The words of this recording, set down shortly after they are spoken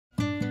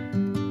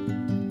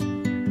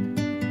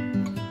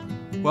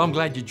Well, I'm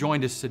glad you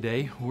joined us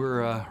today.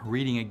 We're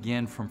reading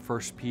again from 1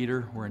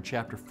 Peter. We're in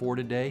chapter 4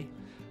 today.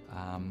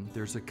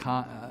 There's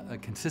a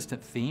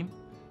consistent theme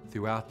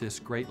throughout this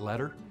great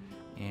letter,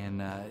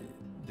 and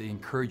the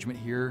encouragement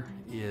here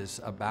is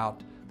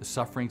about the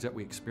sufferings that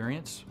we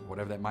experience,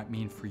 whatever that might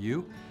mean for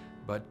you,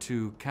 but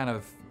to kind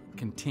of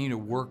continue to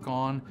work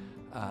on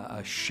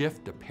a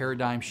shift, a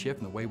paradigm shift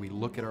in the way we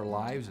look at our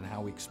lives and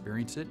how we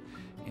experience it,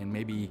 and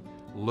maybe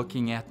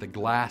looking at the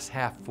glass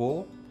half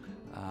full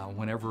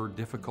whenever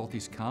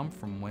difficulties come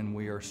from when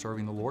we are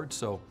serving the Lord.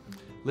 So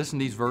listen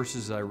to these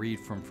verses I read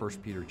from 1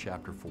 Peter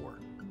chapter 4.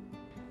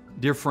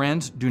 Dear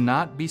friends, do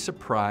not be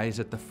surprised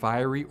at the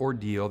fiery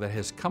ordeal that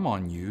has come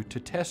on you to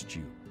test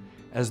you,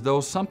 as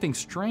though something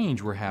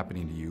strange were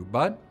happening to you,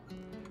 but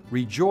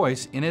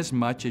rejoice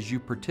inasmuch as you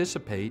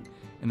participate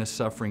in the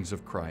sufferings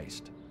of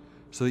Christ,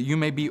 so that you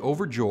may be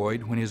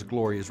overjoyed when His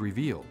glory is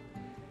revealed.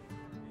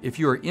 If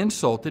you are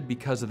insulted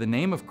because of the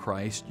name of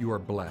Christ, you are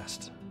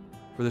blessed,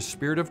 for the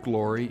Spirit of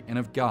glory and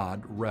of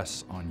God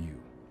rests on you.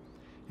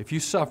 If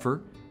you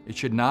suffer, it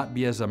should not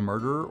be as a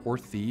murderer or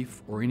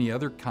thief or any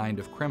other kind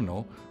of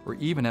criminal, or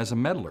even as a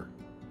meddler.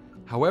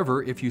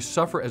 However, if you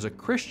suffer as a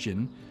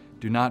Christian,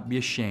 do not be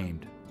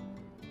ashamed,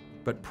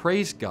 but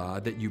praise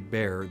God that you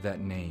bear that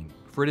name.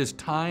 For it is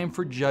time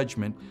for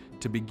judgment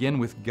to begin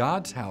with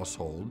God's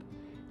household,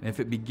 and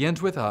if it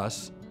begins with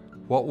us,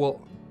 what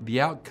will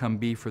the outcome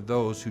be for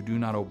those who do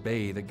not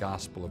obey the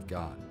gospel of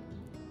God?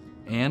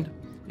 And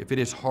if it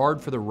is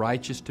hard for the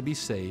righteous to be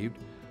saved,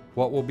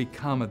 what will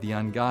become of the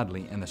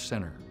ungodly and the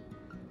sinner?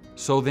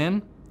 So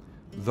then,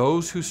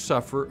 those who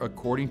suffer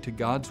according to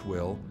God's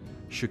will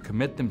should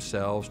commit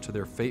themselves to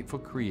their faithful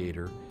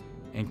Creator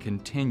and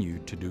continue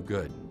to do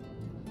good.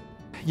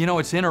 You know,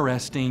 it's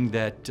interesting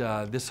that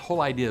this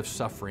whole idea of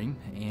suffering,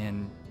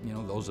 and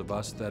those of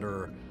us that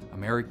are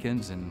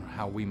Americans and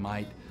how we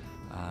might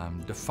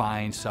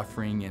define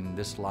suffering in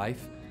this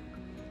life,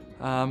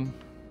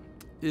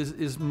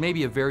 is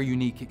maybe a very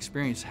unique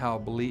experience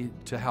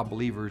to how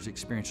believers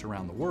experience it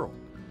around the world.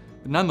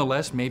 But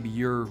nonetheless, maybe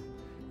your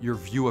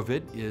view of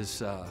it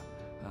is a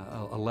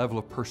level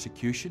of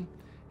persecution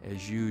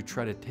as you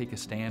try to take a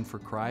stand for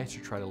Christ or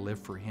try to live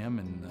for Him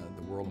in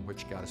the world in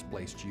which God has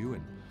placed you.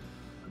 And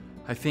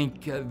I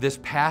think this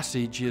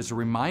passage is a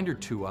reminder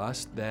to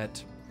us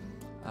that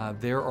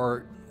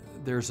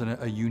there's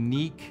a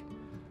unique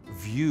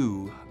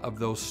view of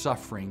those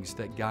sufferings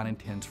that God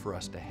intends for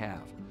us to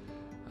have.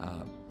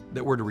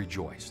 That we're to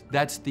rejoice.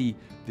 That's the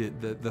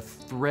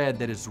thread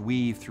that is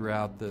weaved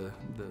throughout the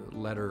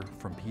letter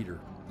from Peter.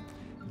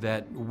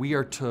 That we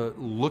are to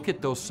look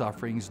at those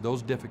sufferings,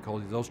 those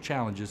difficulties, those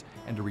challenges,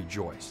 and to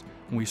rejoice.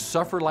 When we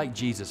suffer like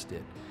Jesus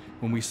did,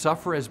 when we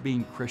suffer as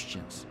being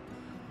Christians,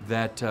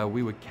 that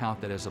we would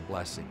count that as a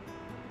blessing.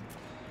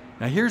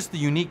 Now here's the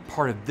unique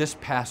part of this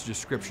passage of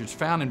Scripture. It's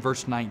found in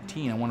verse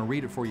 19. I want to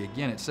read it for you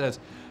again. It says,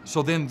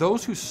 "So then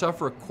those who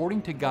suffer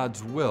according to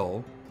God's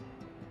will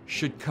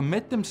should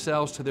commit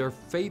themselves to their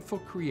faithful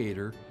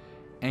Creator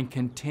and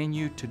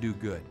continue to do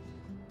good."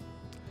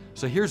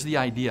 So here's the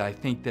idea I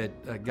think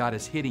that God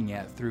is hitting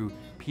at through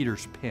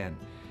Peter's pen,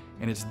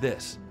 and it's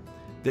this: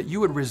 that you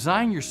would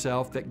resign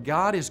yourself that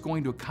God is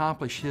going to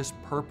accomplish His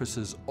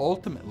purposes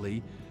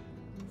ultimately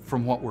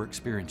from what we're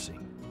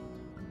experiencing.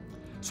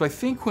 So I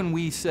think when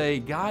we say,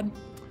 God,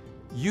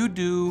 you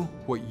do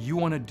what you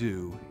want to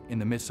do in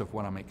the midst of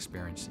what I'm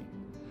experiencing.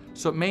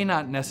 So it may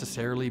not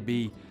necessarily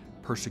be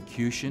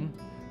persecution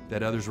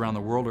that others around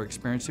the world are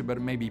experiencing, but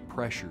it may be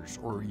pressures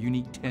or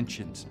unique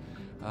tensions,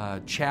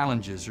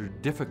 challenges or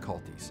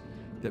difficulties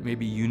that may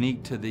be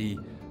unique to the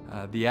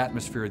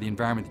atmosphere, the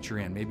environment that you're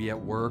in, maybe at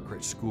work or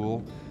at school,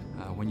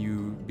 when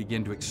you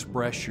begin to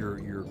express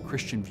your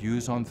Christian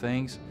views on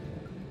things.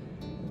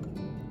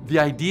 The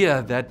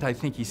idea that I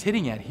think he's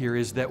hitting at here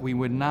is that we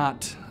would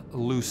not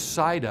lose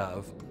sight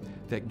of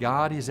that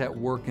God is at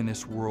work in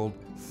this world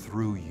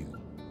through you.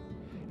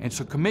 And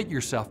so commit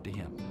yourself to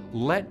Him.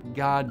 Let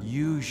God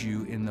use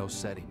you in those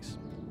settings.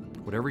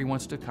 Whatever He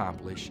wants to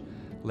accomplish,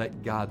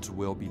 let God's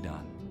will be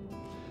done.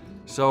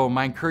 So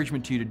my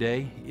encouragement to you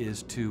today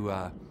is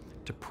to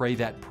pray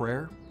that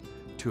prayer,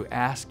 to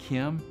ask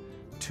Him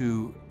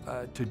to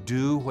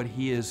do what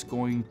He is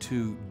going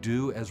to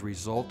do as a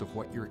result of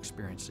what you're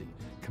experiencing.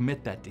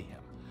 Commit that to Him.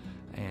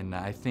 And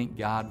I think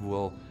God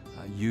will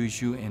use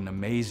you in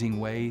amazing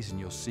ways, and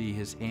you'll see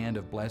His hand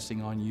of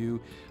blessing on you,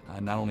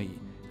 not only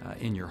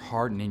in your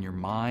heart and in your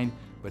mind,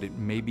 but it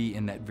may be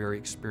in that very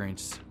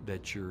experience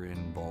that you're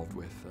involved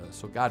with.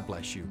 So God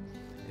bless you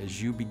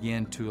as you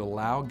begin to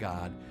allow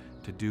God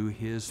to do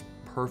His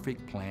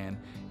perfect plan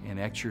and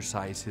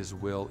exercise His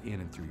will in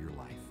and through your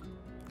life.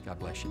 God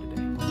bless you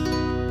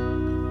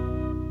today.